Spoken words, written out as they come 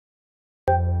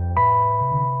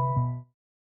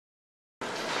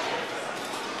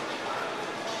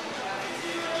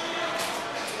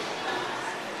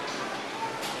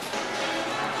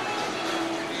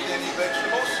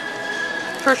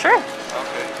For sure.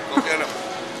 Okay, go get them.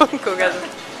 Go get them.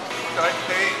 I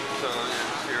paid, so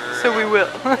you're... So we will.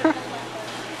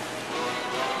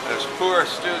 As poor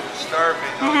students starving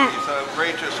on these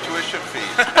outrageous tuition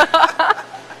fees.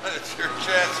 It's your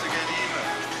chance to get even.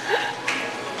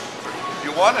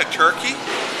 You want a turkey?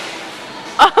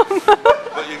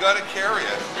 But you got to carry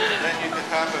it. Then you can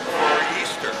have it for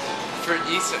Easter. For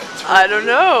Easter? I don't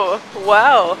know.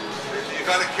 Wow. You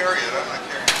got to carry it. I'm not carrying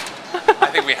it.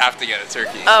 I think we have to get a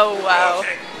turkey. Oh, wow.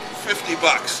 Okay. $50.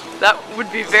 That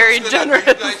would be very generous.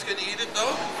 You guys can eat it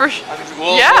though? For sure.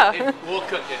 Yeah. We'll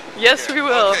cook it. Yes, we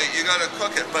will. Okay, you gotta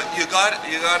cook it, but you gotta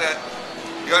carry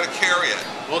it.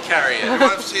 We'll carry it. You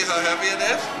want to see how heavy it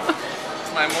is?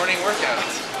 It's my morning workout.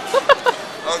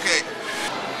 Okay.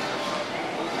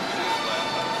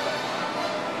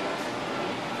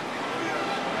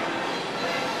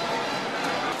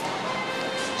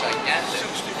 Gigantic.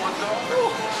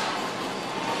 $61.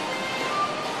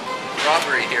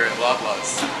 Robbery here in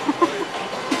Loblaws.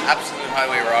 Absolute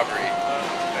highway robbery.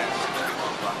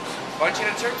 Why don't you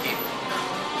get a turkey?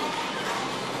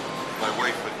 My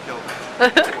wife would kill me.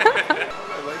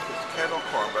 I like this kettle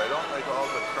corn, but I don't like all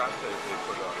the crap that they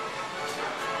put on it.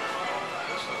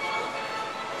 This looks good.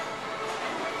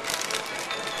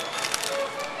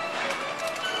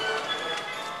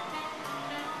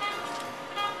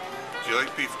 Do you like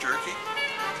beef jerky?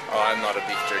 Oh, I'm not a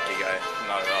beef jerky guy.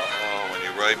 Not at all. Oh, when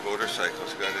you ride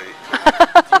motorcycles, you gotta eat.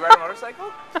 Do you ride a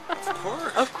motorcycle? Of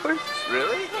course. Of course.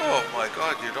 Really? Oh my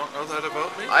God, you don't know that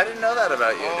about me? I didn't know that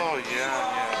about you. Oh yeah.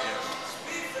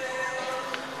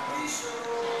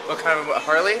 What kind of a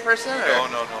Harley person? Or?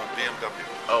 No, BMW.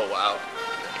 Oh wow.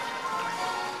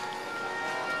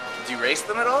 Do you race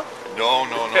them at all? No.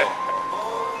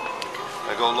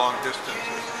 I go long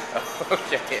distances.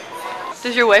 Okay.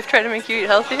 Does your wife try to make you eat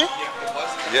healthier?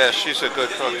 Yeah, she's a good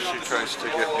cook. She tries to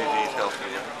get me to eat healthy,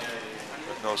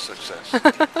 with no success. So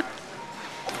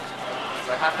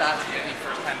I have to ask you any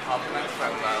first-hand compliments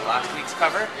from last week's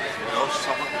cover? You know,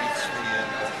 someone meets me in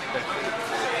the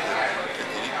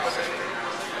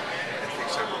and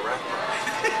thinks I'm a rapper.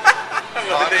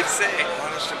 What did they say?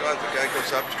 Honest to God, the guy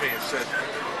goes up to me and said,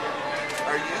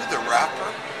 "Are you the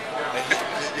rapper?"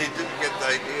 And he didn't get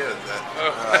the idea that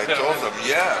I told him,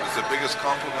 yeah, it was the biggest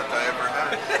compliment I ever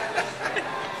had.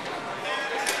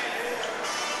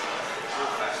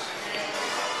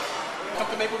 Come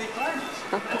to Maple Leaf Gardens.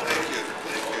 Thank you.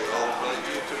 I'll invite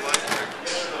you to my drink.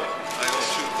 I own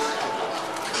 2/3 of this.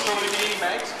 So will you be eating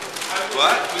bags?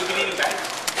 What? Will you be eating bags?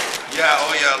 Yeah,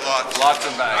 oh yeah, lots. Lots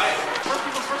of bags.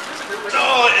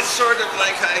 No, it's sort of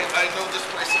like I know this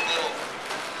place a little,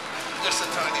 just a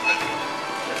tiny bit.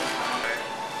 And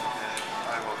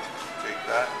I will take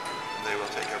that, and they will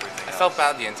take everything else. I felt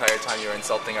bad the entire time you were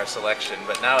insulting our selection,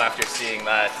 but now after seeing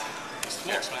that,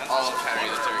 I'll carry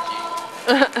the turkey.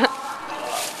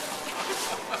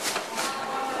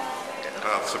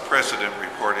 It's the president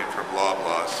reporting from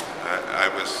Loblaws. I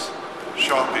was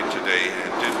shopping today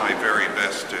and did my very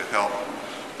best to help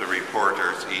the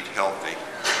reporters eat healthy.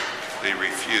 They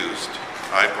refused.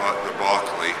 I bought the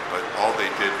broccoli, but all they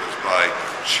did was buy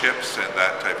chips and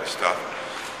that type of stuff.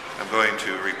 I'm going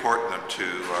to report them to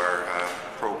our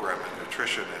program in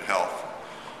nutrition and health,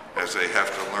 as they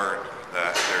have to learn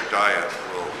that their diet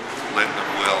will lend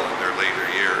them well in their later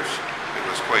years. It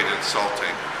was quite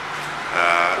insulting,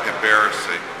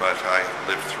 embarrassing, but I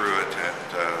lived through it and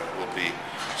will be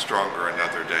stronger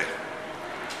another day.